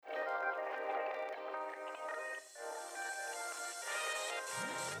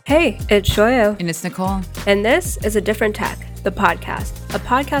Hey, it's Shoyo. And it's Nicole. And this is A Different Tech, the podcast. A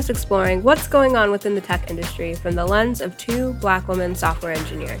podcast exploring what's going on within the tech industry from the lens of two Black women software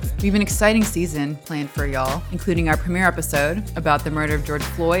engineers. We have an exciting season planned for y'all, including our premiere episode about the murder of George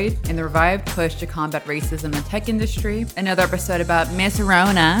Floyd and the revived push to combat racism in the tech industry, another episode about Miss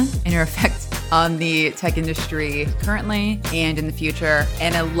Rona and her effect on the tech industry currently and in the future,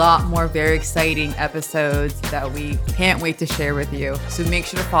 and a lot more very exciting episodes that we can't wait to share with you. So make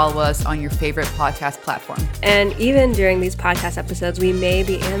sure to follow us on your favorite podcast platform. And even during these podcast episodes, we may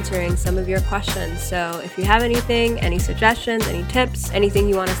be answering some of your questions. So if you have anything, any suggestions, any tips, anything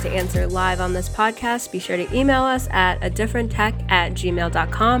you want us to answer live on this podcast, be sure to email us at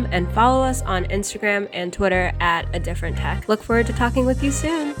adifferenttech@gmail.com and follow us on Instagram and Twitter at adifferenttech. Look forward to talking with you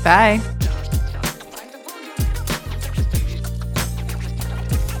soon. Bye.